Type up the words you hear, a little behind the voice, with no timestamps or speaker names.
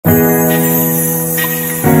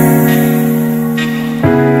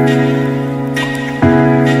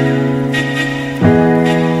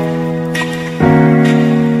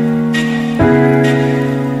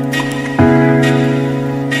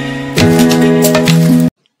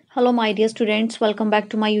Hello my dear students, welcome back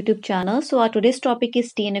to my YouTube channel. So our today's topic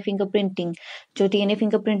is DNA fingerprinting. जो DNA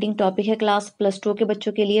fingerprinting topic है class +2 के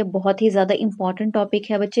बच्चों के लिए बहुत ही ज़्यादा इंपॉर्टेंट टॉपिक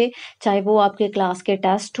है बच्चे, चाहे वो आपके क्लास के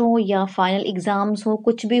टेस्ट हो या फाइनल एग्जाम्स हो,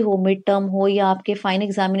 कुछ भी हो, मिड टर्म हो या आपके फाइनल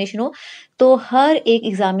एग्जामिनेशन हो, तो हर एक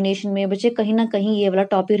एग्जामिनेशन में बच्चे कहीं ना कहीं ये वाला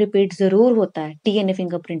टॉपिक रिपीट ज़रूर होता है DNA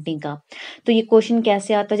फिंगरप्रिंटिंग का। तो ये क्वेश्चन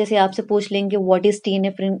कैसे आता है, जैसे आपसे पूछ लेंगे व्हाट इज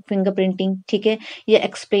DNA फिंगरप्रिंटिंग, ठीक है, या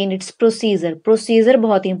एक्सप्लेन इट्स प्रोसीजर। प्रोसीजर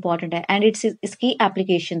बहुत इंपॉर्टेंट है एंड इट्स इसकी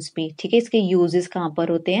एप्लीकेशंस भी, ठीक है, इसके यूजेस कहाँ पर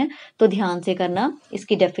होते हैं, तो ध्यान से करना।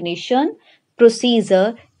 इसकी डेफिनेशन,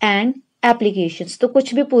 प्रोसीजर एंड एप्लीकेशंस, तो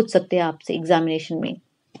कुछ भी पूछ सकते हैं आपसे एग्जामिनेशन में।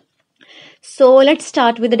 So let's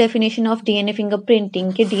start with the definition of DNA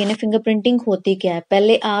fingerprinting कि डीएनए फिंगरप्रिंटिंग होती क्या है।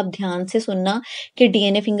 पहले आप ध्यान से सुनना कि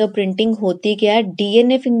डीएनए फिंगरप्रिंटिंग होती क्या है।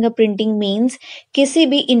 डीएनए फिंगरप्रिंटिंग मींस किसी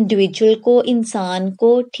भी इंडिविजुअल को, इंसान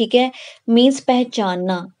को, ठीक है, मींस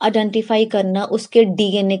पहचानना, आइडेंटिफाई करना उसके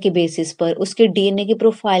डीएनए के बेसिस पर, उसके डीएनए की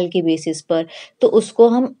प्रोफाइल के बेसिस पर, तो उसको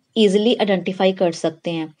हम इजिली आइडेंटिफाई कर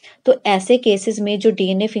सकते हैं। तो ऐसे केसेस में जो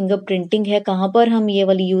डीएनए फिंगरप्रिंटिंग है, कहाँ पर हम ये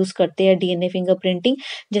वाली यूज करते हैं डीएनए फिंगरप्रिंटिंग,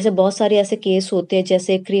 जैसे बहुत सारे ऐसे केस होते हैं,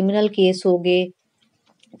 जैसे क्रिमिनल केस हो गए,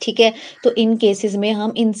 ठीक है, तो इन केसेस में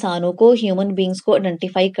हम इंसानों को, ह्यूमन बींग्स को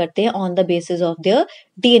आइडेंटिफाई करते हैं on the basis of their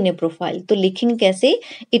DNA profile. तो लिखेंगे कैसे,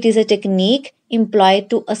 it is a technique employed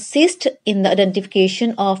to assist in the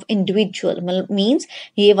identification of individual, मतलब मीन्स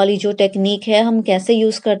ये वाली जो टेक्निक है हम कैसे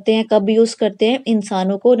यूज करते हैं, कब यूज करते हैं,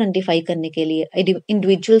 इंसानों को आइडेंटिफाई करने के लिए,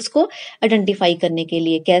 इंडिविजुअल्स को आइडेंटिफाई करने के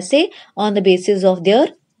लिए। कैसे, on the basis of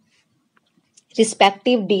their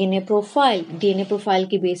respective DNA profile, DNA profile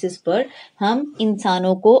के बेसिस पर हम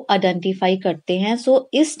इंसानों को आइडेंटिफाई करते हैं। सो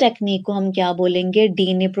इस टेक्निक को हम क्या बोलेंगे,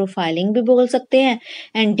 डीएनए प्रोफाइलिंग भी बोल सकते हैं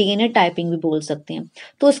एंड डीएनए टाइपिंग भी बोल सकते हैं।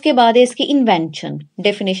 तो उसके बाद है इसकी इन्वेंशन,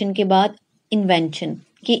 डेफिनेशन के बाद इन्वेंशन,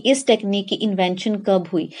 कि इस टेक्निक की इन्वेंशन कब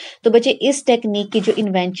हुई। तो बच्चे इस टेक्निक की जो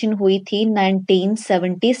इन्वेंशन हुई थी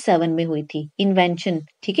 1977 में हुई थी इन्वेंशन,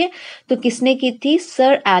 ठीक है। तो किसने की थी,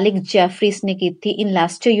 सर एलेक्स जेफरीज ने की थी इन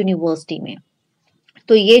लेस्टर यूनिवर्सिटी में।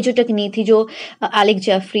 तो ये जो टेक्निक थी, जो एलेक्स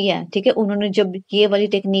जेफरी है, ठीक है, उन्होंने जब ये वाली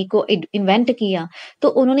टेक्निक को इन्वेंट किया, तो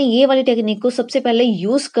उन्होंने ये वाली टेक्निक को सबसे पहले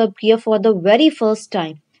यूज कब किया, for the very first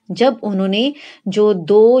time, जब उन्होंने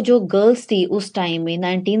जो गर्ल्स थी उस टाइम में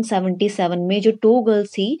 1977 में, जो 2 गर्ल्स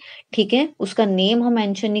थी, ठीक है, उसका नेम हम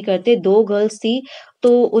मेंशन नहीं करते, 2 गर्ल्स थी,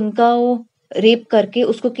 तो उनका वो रेप करके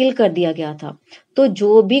उसको किल कर दिया गया था। तो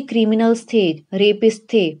जो भी क्रिमिनल्स थे,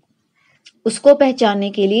 रेपिस्ट थे, उसको पहचानने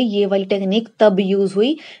के लिए ये वाली टेक्निक तब यूज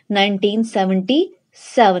हुई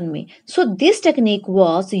 1977 में। So this technique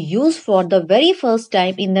was used for the very first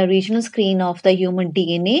time in the regional screen of the human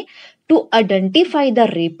DNA to identify the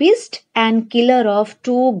rapist and killer of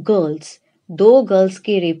 2 girls. 2 girls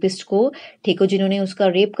के रेपिस्ट को, ठीक है, जिन्होंने उसका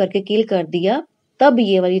रेप करके किल कर दिया, तब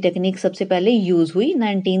ये वाली टेक्निक सबसे पहले यूज हुई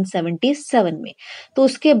 1977 में। तो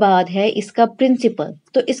उसके बाद है इसका प्रिंसिपल।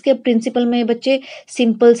 तो इसके प्रिंसिपल में बच्चे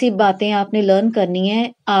सिंपल सी बातें आपने लर्न करनी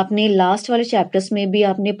है। आपने लास्ट वाले चैप्टर्स में भी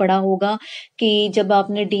आपने पढ़ा होगा कि जब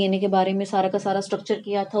आपने डीएनए के बारे में सारा का सारा स्ट्रक्चर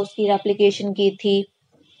किया था, उसकी एप्लीकेशन की थी,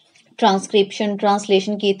 ट्रांसक्रिप्शन,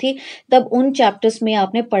 ट्रांसलेशन की थी, तब उन चैप्टर्स में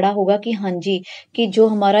आपने पढ़ा होगा कि हाँ जी, कि जो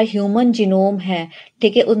हमारा ह्यूमन जीनोम है,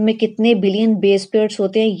 ठीक है, उनमें कितने बिलियन बेस पेयर्स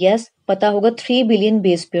होते हैं। यस, पता होगा 3 बिलियन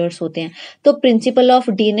बेस पेयर्स होते हैं। तो प्रिंसिपल ऑफ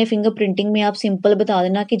डीएनए फिंगरप्रिंटिंग में आप सिंपल बता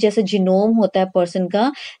देना कि जैसे जीनोम होता है पर्सन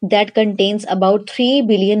का, that contains about 3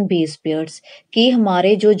 billion base pairs, कि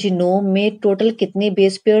हमारे जो जीनोम में टोटल कितने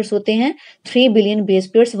बेस पेयर्स होते हैं, 3 बिलियन बेस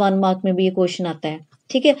पेयर्स। 1 मार्क में भी ये क्वेश्चन आता है,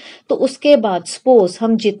 ठीक है। तो उसके बाद सपोज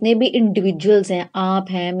हम जितने भी इंडिविजुअल्स हैं,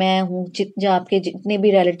 आप हैं, मैं हूँ, जो आपके जितने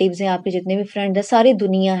भी रिलेटिव्स हैं, आपके जितने भी फ्रेंड्स हैं, सारी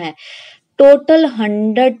दुनिया है, टोटल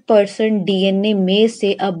 100% डीएनए में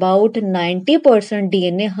से अबाउट 90%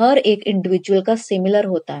 डीएनए हर एक इंडिविजुअल का सिमिलर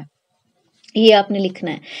होता है। ये आपने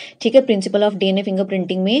लिखना है, ठीक है। प्रिंसिपल ऑफ डीएनए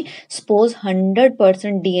फिंगरप्रिंटिंग में सपोज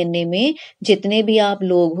 100% डीएनए में जितने भी आप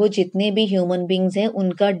लोग हो, जितने भी ह्यूमन बींग्स हैं,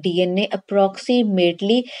 उनका डीएनए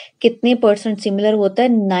अप्रोक्सीमेटली कितने परसेंट सिमिलर होता है,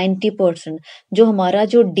 90%। जो हमारा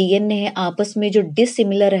जो डीएनए है आपस में जो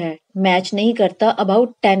डिसिमिलर है, मैच नहीं करता,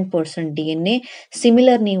 अबाउट 10% डीएनए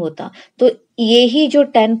सिमिलर नहीं होता। तो यही जो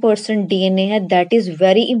 10% डीएनए है, दैट इज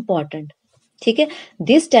वेरी इंपॉर्टेंट, ठीक है।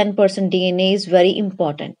 This 10% DNA is very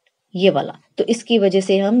important, ये वाला। तो इसकी वजह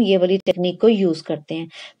से हम ये वाली टेक्निक को यूज करते हैं।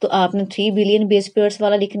 तो आपने 3 बिलियन बेस पेयर्स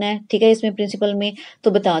वाला लिखना है, ठीक है, इसमें प्रिंसिपल में।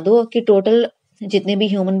 तो बता दो कि टोटल जितने भी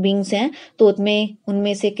ह्यूमन बींग्स हैं, तो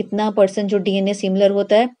उनमें से कितना परसेंट जो डीएनए सिमिलर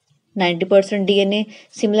होता है, 90% डीएनए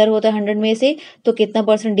सिमिलर होता है 100 में से, तो कितना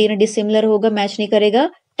परसेंट डीएनए डिसिमिलर होगा, मैच नहीं करेगा,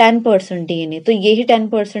 10% डीएनए। तो यही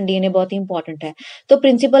 10% डीएनए बहुत इंपॉर्टेंट है। तो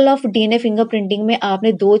प्रिंसिपल ऑफ डीएनए फिंगरप्रिंटिंग में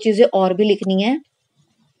आपने 2 चीजें और भी लिखनी है।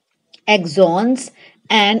 एक्सॉन्स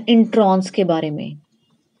एंड इंट्रॉन्स के बारे में।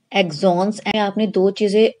 एक्सॉन्स आपने दो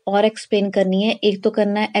चीजें और एक्सप्लेन करनी है, एक तो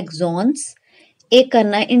करना है एक्सॉन्स, एक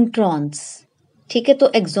करना है इंट्रॉन्स। ठीक है, तो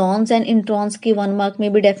एक्सॉन्स एंड इंट्रॉन्स की 1 मार्क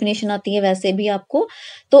में भी डेफिनेशन आती है वैसे भी आपको।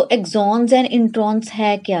 तो एक्सॉन्स एंड इंट्रॉन्स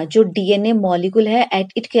है क्या? जो डीएनए मॉलिक्यूल है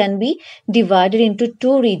it can be divided into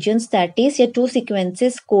 2 regions, that is या 2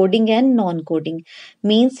 sequences, coding and non coding.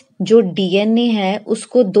 Means जो डीएनए है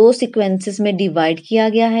उसको 2 सीक्वेंसेस में डिवाइड किया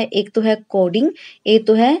गया है, एक तो है कोडिंग, एक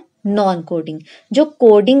तो है नॉन कोडिंग। जो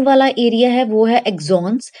कोडिंग वाला एरिया है वो है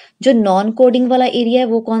एक्सॉन्स, जो नॉन कोडिंग वाला एरिया है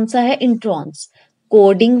वो कौन सा है? इंट्रॉन्स।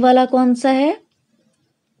 कोडिंग वाला कौन सा है?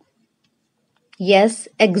 यस,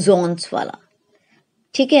 एक्सॉन्स वाला।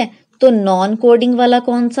 ठीक है, तो नॉन कोडिंग वाला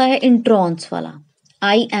कौन सा है? इंट्रॉन्स वाला,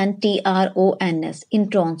 INTRONS,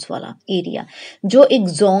 इंट्रॉन्स वाला एरिया। जो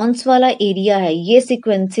एक्सॉन्स वाला एरिया है ये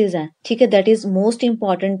सीक्वेंसेस है, ठीक है, that is most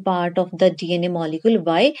important part of the DNA molecule.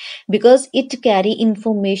 Why? Because it carry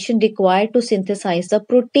information required to synthesise the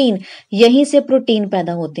protein. यहीं से प्रोटीन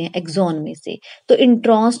पैदा होते हैं एक्सॉन में से। तो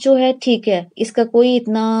इंट्रॉन्स जो है, ठीक है, इसका कोई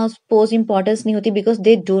इतना सपोज इंपॉर्टेंस नहीं होती, because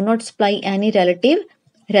they do not supply any relative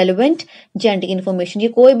relevant genetic information, ये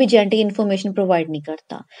कोई भी जेनेटिक इन्फॉर्मेशन प्रोवाइड नहीं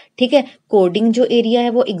करता। ठीक है, कोडिंग जो एरिया है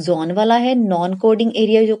वो एक्सॉन वाला है, नॉन कोडिंग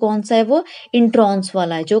एरिया जो कौन सा है वो इंट्रॉन्स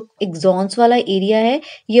वाला है। जो एक्सॉन्स वाला एरिया है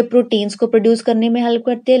ये प्रोटीन्स को प्रोड्यूस करने में हेल्प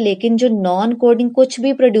करते हैं, लेकिन जो नॉन कोडिंग कुछ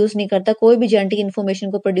भी प्रोड्यूस नहीं करता, कोई भी जेनेटिक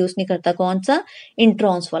इन्फॉर्मेशन को प्रोड्यूस नहीं करता, कौन सा?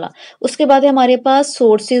 इंट्रॉन्स वाला। उसके बाद है हमारे पास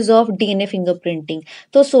सोर्सेज ऑफ डीएनए फिंगरप्रिंटिंग।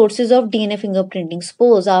 तो sources of DNA fingerprinting,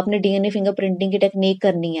 suppose आपने डीएनए फिंगरप्रिंटिंग की टेक्निक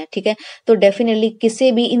करनी है, ठीक है, तो डेफिनेटली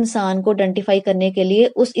किसी भी इंसान को आइडेंटिफाई करने के लिए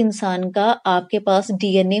उस इंसान का आपके पास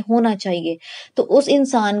डीएनए होना चाहिए। तो उस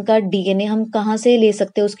इंसान का डीएनए हम कहाँ से ले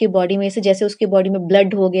सकते हैं? उसकी बॉडी में से, जैसे उसकी बॉडी में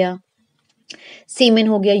ब्लड हो गया, सीमेन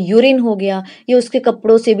हो गया, यूरिन हो गया, या उसके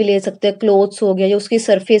कपड़ों से भी ले सकते हैं, क्लोथ्स हो गया, या उसकी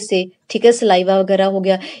सरफेस से, ठीक है, सलाइवा वगैरह हो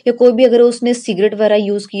गया, या कोई भी अगर उसने सिगरेट वगैरह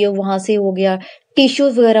यूज किया वहां से हो गया,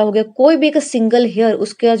 टिश्यूज वगैरह हो गया, कोई भी एक सिंगल हेयर,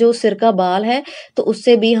 उसका जो सिर का बाल है, तो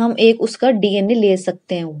उससे भी हम एक उसका डीएनए ले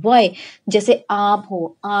सकते हैं। व्हाई? जैसे आप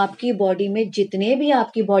हो, आपकी बॉडी में जितने भी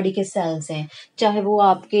आपकी बॉडी के सेल्स हैं, चाहे वो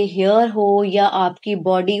आपके हेयर हो या आपकी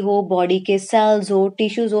बॉडी हो, बॉडी के सेल्स हो,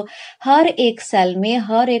 टिश्यूज हो, हर एक सेल में,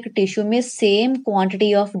 हर एक टिश्यू में same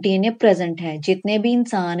quantity of DNA present है। जितने भी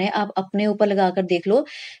इंसान है, आप अपने ऊपर लगाकर देख लो,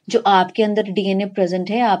 जो आपके अंदर डीएनए प्रेजेंट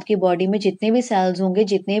है, आपकी बॉडी में जितने भी सेल्स होंगे,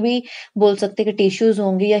 जितने भी बोल सकते कि टिश्यूज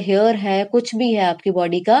होंगे या हेयर है, कुछ भी है आपकी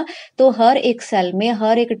बॉडी का, तो हर एक सेल में,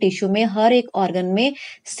 हर एक टिश्यू में, हर एक ऑर्गन में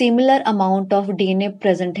similar amount of DNA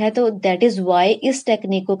present है। तो दैट इज व्हाई इस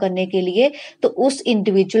टेक्निक को करने के लिए तो उस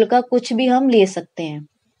इंडिविजुअल का कुछ भी हम ले सकते हैं,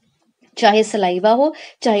 चाहे सलाइवा हो,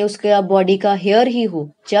 चाहे उसके बॉडी का हेयर ही हो,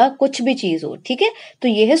 चाहे कुछ भी चीज हो। ठीक है, तो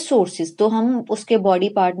ये है सोर्सेस। तो हम उसके बॉडी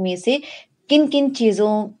पार्ट में से किन किन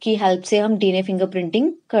चीजों की हेल्प से हम डीएनए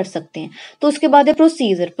फिंगरप्रिंटिंग कर सकते हैं। तो उसके बाद है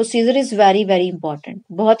procedure. Procedure is very very important,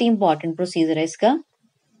 बहुत ही इंपॉर्टेंट प्रोसीजर है इसका।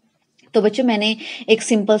 तो बच्चों मैंने एक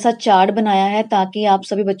सिंपल सा चार्ट बनाया है ताकि आप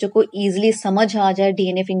सभी बच्चों को इजीली समझ आ जाए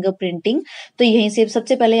डीएनए फिंगरप्रिंटिंग। तो यहीं से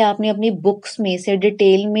सबसे पहले आपने अपनी बुक्स में से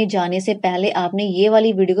डिटेल में जाने से पहले आपने ये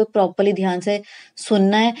वाली वीडियो को प्रॉपर्ली ध्यान से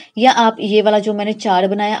सुनना है, या आप ये वाला जो मैंने चार्ट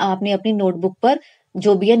बनाया आपने अपनी नोटबुक पर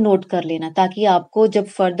जो भी है नोट कर लेना, ताकि आपको जब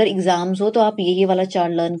फर्दर एग्जाम्स हो तो आप यही वाला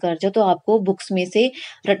चार्ट लर्न कर जाओ, तो आपको बुक्स में से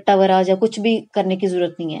रट्टा वगैरह या कुछ भी करने की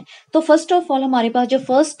जरूरत नहीं है। तो फर्स्ट ऑफ ऑल हमारे पास जो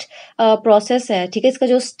फर्स्ट प्रोसेस है, ठीक है, इसका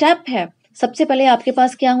जो स्टेप है, सबसे पहले आपके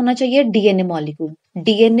पास क्या होना चाहिए? DNA molecule.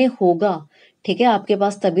 डीएनए होगा, ठीक है, आपके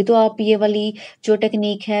पास, तभी तो आप ये वाली जो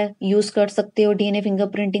टेक्निक है यूज कर सकते हो, डीएनए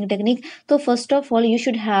फिंगरप्रिंटिंग टेक्निक। तो first of all you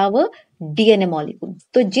should have a DNA molecule.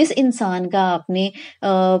 तो जिस इंसान का आपने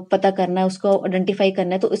पता करना है, उसको आइडेंटिफाई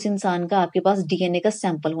करना है, तो उस इंसान का आपके पास डीएनए का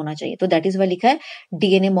सैंपल होना चाहिए। तो दैट इज वाई लिखा है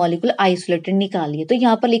डीएनए मॉलिक्यूल आइसोलेटेड निकालिए। तो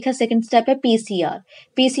यहाँ पर लिखा है सेकंड स्टेप है PCR.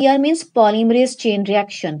 PCR means polymerase chain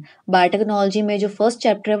reaction. Biotechnology में जो फर्स्ट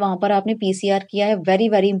चैप्टर है वहां पर आपने पीसीआर किया है, वेरी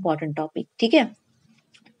वेरी इंपॉर्टेंट टॉपिक। ठीक है,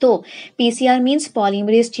 तो PCR means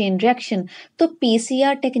polymerase chain reaction. तो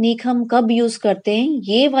पीसीआर टेक्निक हम कब यूज करते हैं?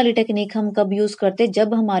 ये वाली टेक्निक हम कब यूज करते हैं?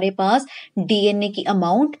 जब हमारे पास डीएनए की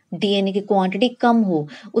अमाउंट, डीएनए की क्वांटिटी कम हो,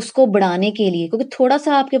 उसको बढ़ाने के लिए। क्योंकि थोड़ा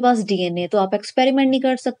सा आपके पास डीएनए, तो आप एक्सपेरिमेंट नहीं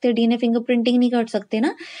कर सकते, डीएनए फिंगरप्रिंटिंग नहीं कर सकते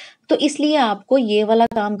ना। तो इसलिए आपको ये वाला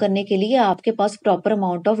काम करने के लिए आपके पास proper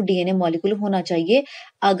amount of DNA molecule होना चाहिए।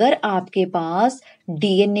 अगर आपके पास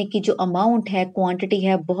डीएनए की जो अमाउंट है, क्वांटिटी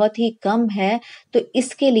है, बहुत ही कम है, तो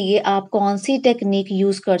इसके लिए आप कौन सी टेक्निक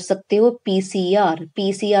यूज कर सकते हो? PCR.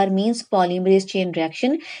 PCR means polymerase chain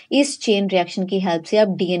reaction. इस चेन रिएक्शन की हेल्प से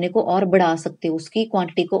आप डीएनए को और बढ़ा सकते हो, उसकी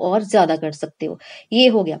क्वांटिटी को और ज्यादा कर सकते हो। ये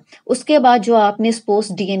हो गया। उसके बाद जो आपने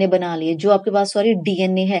सपोज डीएनए बना लिए, जो आपके पास सॉरी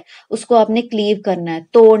डीएनए है, उसको आपने क्लीव करना है,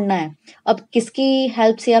 तोड़ना है। अब किसकी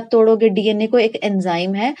हेल्प से आप तोड़ोगे डीएनए को? एक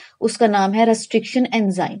एंजाइम है, उसका नाम है रेस्ट्रिक्शन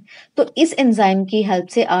एंजाइम। तो इस एंजाइम की हेल्प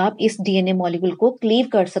से आप इस डीएनए मॉलिक्यूल को क्लीव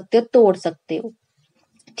कर सकते हो, तोड़ सकते हो।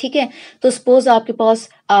 ठीक है। तो सपोज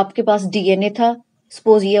आपके पास डीएनए था,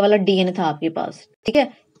 सपोज ये वाला डीएनए था आपके पास, ठीक है,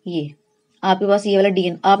 ये आपके पास ये वाला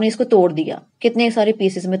डीएनए, आपने इसको तोड़ दिया, कितने सारे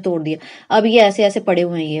पीसेस में तोड़ दिया। अब ये ऐसे ऐसे पड़े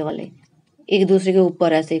हुए हैं, ये वाले एक दूसरे के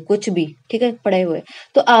ऊपर ऐसे कुछ भी, ठीक है, पड़े हुए।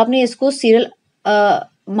 तो आपने इसको सीरियल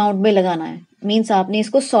अमाउंट में लगाना है, मीन्स आपने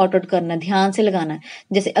इसको सॉर्ट आउट करना है, ध्यान से लगाना है।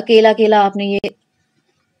 जैसे अकेला अकेला आपने ये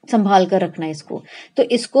संभाल कर रखना है इसको। तो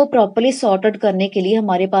इसको प्रॉपरली सॉर्ट आउट करने के लिए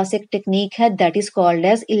हमारे पास एक टेक्निक है, that is called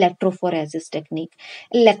as electrophoresis technique.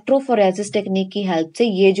 Electrophoresis technique की हेल्प से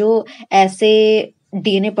ये जो ऐसे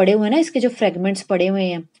डीएनए पड़े हुए हैं ना, इसके जो फ्रेगमेंट्स पड़े हुए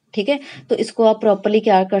हैं, ठीक है, तो इसको आप प्रॉपरली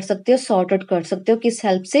क्या कर सकते हो? सॉर्ट आउट कर सकते हो। किस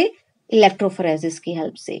हेल्प से? इलेक्ट्रोफोरेसिस की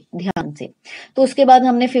हेल्प से, ध्यान से। तो उसके बाद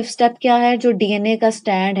हमने फिफ्थ स्टेप क्या है? जो डीएनए का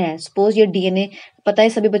स्टैंड है, सपोज ये डीएनए, पता है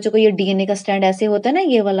सभी बच्चों को ये डीएनए का स्टैंड ऐसे होता है ना,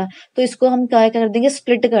 ये वाला। तो इसको हम क्या कर देंगे?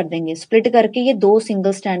 स्प्लिट कर देंगे। स्प्लिट करके ये दो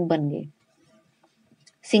सिंगल स्टैंड बन गए।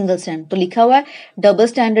 सिंगल स्टैंड तो लिखा हुआ है double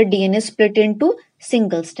standard DNA split into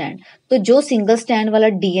single stand. तो जो सिंगल स्टैंड वाला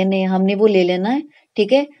डीएनए हमने वो ले लेना है,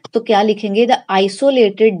 ठीक है। तो क्या लिखेंगे? The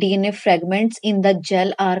isolated DNA fragments in the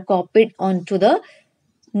jail are copied onto the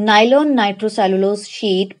nylon nitrocellulose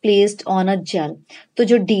sheet placed on a jail. तो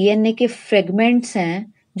जो डीएनए के फ्रेगमेंट्स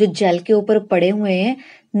हैं जो जेल के ऊपर पड़े हुए हैं,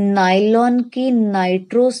 नाइलॉन की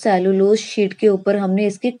नाइट्रोसेलुलोज शीट के ऊपर हमने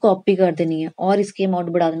इसकी कॉपी कर देनी है और इसकी अमाउंट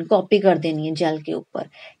बढ़ा देनी, कॉपी कर देनी है जेल के ऊपर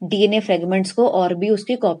डीएनए फ्रेगमेंट्स को, और भी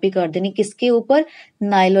उसकी कॉपी कर देनी। किसके ऊपर?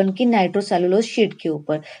 नाइलॉन की नाइट्रोसेलुलोज शीट के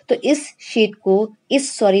ऊपर। तो इस शीट को,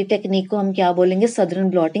 इस सॉरी टेक्निक को हम क्या बोलेंगे? Southern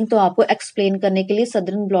blotting. तो आपको एक्सप्लेन करने के लिए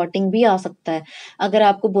सदर्न ब्लॉटिंग भी आ सकता है। अगर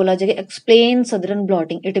आपको बोला जाए explain southern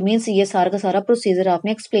blotting, it means ये सारा का सारा प्रोसीजर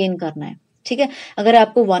आपने एक्सप्लेन करना है, ठीक है। अगर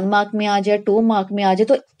आपको 1 मार्क में आ जाए, 2 मार्क में आ जाए,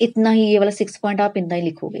 तो इतना ही, ये वाला 6 पॉइंट आप इतना ही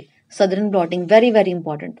लिखोगे। Southern blotting very very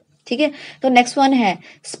important, ठीक है। तो नेक्स्ट वन है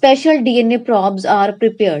special DNA probes are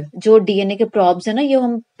prepared. जो डीएनए के प्रोब्स है ना, ये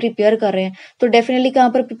हम प्रिपेयर कर रहे हैं, तो डेफिनेटली कहाँ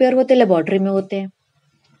पर प्रिपेयर होते हैं? लेबोरेटरी में होते हैं,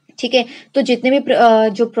 ठीक है। तो जितने भी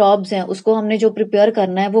जो प्रॉब्स हैं उसको हमने जो प्रिपेयर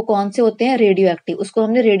करना है वो कौन से होते हैं? Radio active. उसको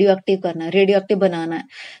हमने रेडियो एक्टिव करना है, रेडियो एक्टिव बनाना है।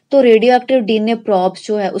 तो रेडियो एक्टिव डीएनए प्रॉब्स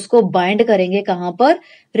जो है उसको बाइंड करेंगे कहाँ पर?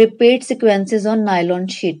 Repeat sequences on nylon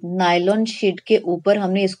sheet. Nylon sheet के ऊपर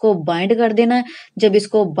हमने इसको बाइंड कर देना है। जब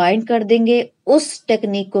इसको बाइंड कर देंगे, उस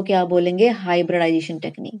टेक्निक को क्या बोलेंगे? Hybridization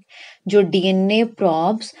technique. जो डीएनए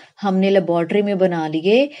प्रॉब्स हमने लेबोरेटरी में बना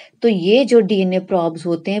लिए, तो ये जो डीएनए प्रॉब्स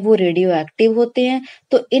होते हैं वो रेडियो एक्टिव होते हैं।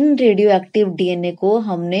 तो इन रेडियो एक्टिव डीएनए को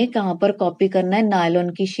हमने कहां पर कॉपी करना है? नायलॉन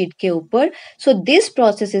की शीट के ऊपर। So this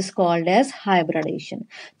process is called as hybridisation.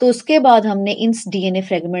 तो उसके बाद हमने इन डीएनए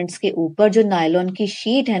फ्रेगमेंट्स के ऊपर जो नायलॉन की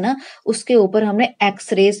शीट है ना, उसके ऊपर हमने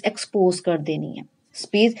एक्सरेज एक्सपोज कर देनी है।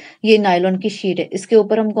 स्पीच, ये नायलॉन की शीट है, इसके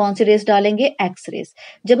ऊपर हम कौन सी रेस डालेंगे? एक्सरेज।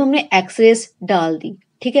 जब हमने एक्सरेज डाल दी,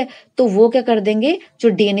 ठीक है, तो वो क्या कर देंगे? जो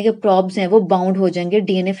डीएनए के प्रॉब्स हैं वो बाउंड हो जाएंगे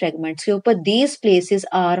डीएनए फ्रेगमेंट्स के ऊपर। These places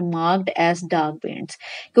are marked as dark bands.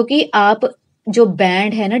 क्योंकि आप जो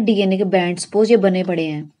बैंड है ना, डीएनए के बैंड, सपोज ये बने पड़े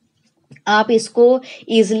हैं, आप इसको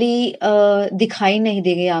इजिली दिखाई नहीं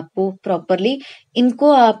देंगे आपको प्रॉपरली। इनको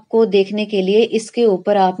आपको देखने के लिए इसके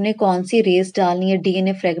ऊपर आपने कौन सी रेस डालनी है?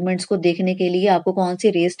 डीएनए फ्रेगमेंट्स को देखने के लिए आपको कौन सी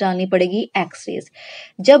रेस डालनी पड़ेगी? X race.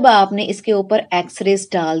 जब आपने इसके ऊपर एक्स रेस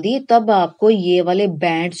डाल दी, तब आपको ये वाले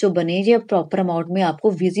बैंड जो बने, ये प्रॉपर अमाउंट में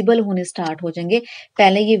आपको विजिबल होने स्टार्ट हो जाएंगे।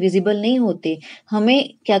 पहले ये विजिबल नहीं होते। हमें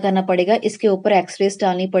क्या करना पड़ेगा? इसके ऊपर एक्स रेस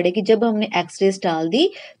डालनी पड़ेगी। जब हमने एक्स रेस डाल दी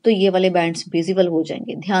तो ये वाले बैंड्स विजिबल हो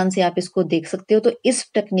जाएंगे। ध्यान से आप इसको देख सकते हो। तो इस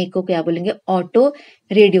टेक्निक को क्या बोलेंगे? Auto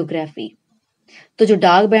radiography. तो जो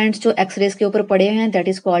डार्क बैंड्स जो एक्सरेज के ऊपर पड़े हैं, that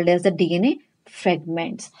is called as the DNA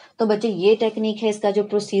fragments. तो बच्चे ये टेक्निक है, इसका जो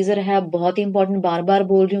प्रोसीजर है बहुत ही इंपॉर्टेंट, बार बार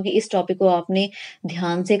बोल रही हूँ कि इस टॉपिक को आपने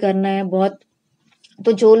ध्यान से करना है बहुत।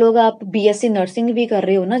 तो जो लोग आप बीएससी नर्सिंग भी कर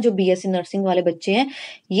रहे हो ना, जो बीएससी नर्सिंग वाले बच्चे हैं,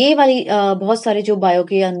 ये वाली बहुत सारे जो बायो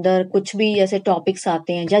के अंदर कुछ भी ऐसे टॉपिक्स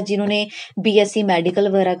आते हैं, या जिन्होंने बीएससी मेडिकल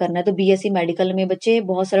वगैरह करना है, तो बीएससी मेडिकल में बच्चे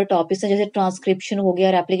बहुत सारे टॉपिक्स हैं, जैसे ट्रांसक्रिप्शन हो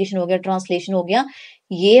गया, रेप्लिकेशन हो गया, ट्रांसलेशन हो गया,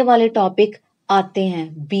 ये वाले टॉपिक आते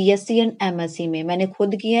हैं बीएससी एंड एमएससी में। मैंने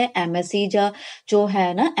खुद किया है एमएससी जो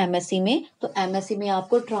है ना एमएससी में, तो एमएससी में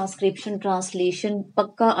आपको ट्रांसक्रिप्शन ट्रांसलेशन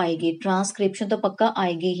पक्का आएगी, ट्रांसक्रिप्शन तो पक्का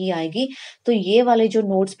आएगी ही आएगी। तो ये वाले जो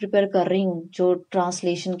नोट्स प्रिपेयर कर रही हूँ जो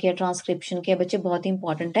ट्रांसलेशन के ट्रांसक्रिप्शन के बच्चे बहुत ही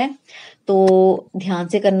इंपॉर्टेंट है, तो ध्यान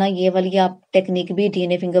से करना ये वाली आप टेक्निक भी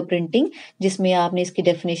डीएनए फिंगरप्रिंटिंग, जिसमें आपने इसकी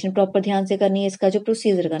डेफिनेशन प्रॉपर ध्यान से करनी है, इसका जो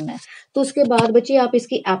प्रोसीजर करना है। तो उसके बाद बच्चे आप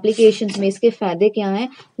इसकी एप्लीकेशंस में इसके फायदे क्या हैं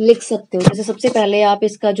लिख सकते हो। जैसे सबसे पहले आप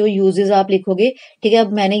इसका जो यूजेस आप लिखोगे, ठीक है।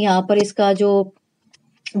 अब मैंने यहाँ पर इसका जो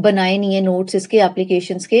बनाए नहीं है नोट्स इसके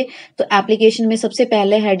एप्लीकेशंस के, तो एप्लीकेशन में सबसे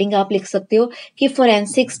पहले हेडिंग आप लिख सकते हो कि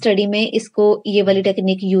फोरेंसिक स्टडी में इसको ये वाली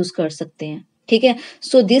टेक्निक यूज कर सकते हैं, ठीक है।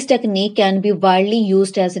 So this technique can be widely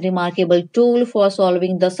used as a remarkable tool for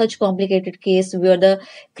solving the such complicated case where the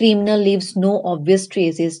criminal leaves no obvious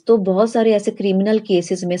traces. तो बहुत सारे ऐसे क्रिमिनल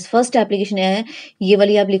केसेस में फर्स्ट एप्लीकेशन है ये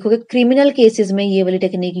वाली, आप लिखोगे क्रिमिनल केसेस में ये वाली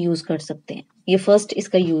टेक्निक यूज कर सकते हैं, ये फर्स्ट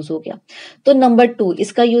इसका यूज हो गया। तो नंबर 2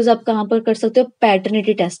 इसका यूज आप कहां पर कर सकते हो,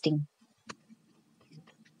 पैटर्निटी टेस्टिंग,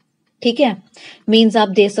 ठीक है। मींस आप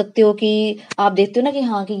देख सकते हो कि आप देखते हो ना कि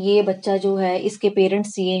हाँ कि ये बच्चा जो है इसके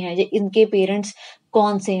पेरेंट्स ये हैं, ये इनके पेरेंट्स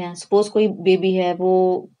कौन से हैं। सपोज कोई बेबी है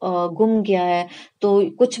वो गुम गया है, तो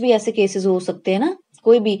कुछ भी ऐसे केसेस हो सकते हैं ना,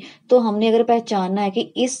 कोई भी। तो हमने अगर पहचानना है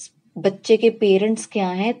कि इस बच्चे के पेरेंट्स क्या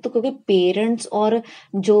हैं, तो क्योंकि पेरेंट्स और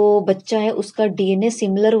जो बच्चा है उसका डीएनए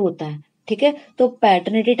सिमिलर होता है, ठीक है। तो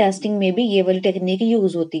पैटर्निटी टेस्टिंग में भी ये वाली टेक्निक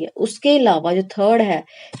यूज होती है। उसके अलावा जो थर्ड है,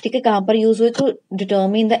 ठीक है, कहां पर यूज हुए, तो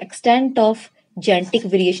determine the extent of genetic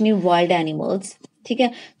variation in wild animals, ठीक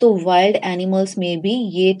है। तो वाइल्ड एनिमल्स में भी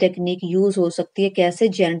ये टेक्निक यूज हो सकती है। कैसे,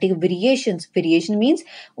 जेनेटिक वेरिएशंस, वेरिएशन मींस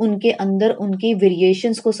उनके अंदर उनकी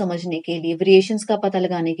वेरिएशंस को समझने के लिए, वेरिएशंस का पता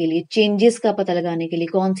लगाने के लिए, चेंजेस का पता लगाने के लिए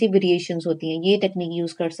कौन सी वेरिएशंस होती हैं, ये टेक्निक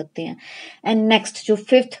यूज कर सकते हैं। एंड नेक्स्ट जो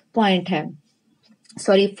फिफ्थ पॉइंट है,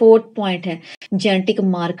 सॉरी फोर्थ पॉइंट है, जेनेटिक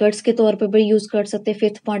मार्कर्स के तौर पर भी यूज कर सकते हैं।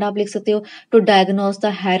 फिफ्थ पॉइंट आप लिख सकते हो to diagnose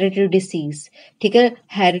the heredity disease, ठीक है।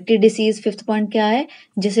 हेरिडिटी डिसीज फिफ्थ पॉइंट क्या है,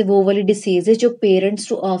 जैसे वो वाली डिसीज है जो पेरेंट्स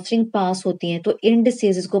टू ऑफस्प्रिंग पास होती हैं। तो इन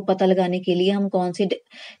डिसीजेस को पता लगाने के लिए हम कौन सी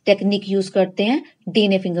टेक्निक यूज करते हैं,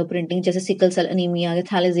 डीएनए फिंगरप्रिंटिंग। जैसे सिकल सेल एनीमिया आ गया,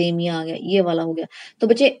 थैलेसेमिया आ गया, ये वाला हो गया। तो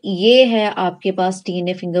बच्चे ये है आपके पास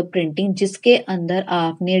डीएनए फिंगरप्रिंटिंग, जिसके अंदर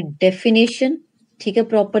आपने डेफिनेशन, ठीक है,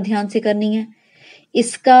 प्रॉपर ध्यान से करनी है,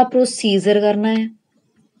 इसका प्रोसीजर करना है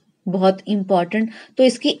बहुत इंपॉर्टेंट, तो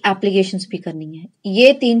इसकी एप्लीकेशंस भी करनी है।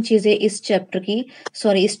 ये 3 चीजें इस चैप्टर की,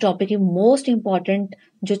 सॉरी इस टॉपिक की मोस्ट इंपॉर्टेंट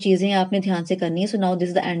जो चीजें आपने ध्यान से करनी है। So now this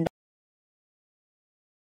is the end.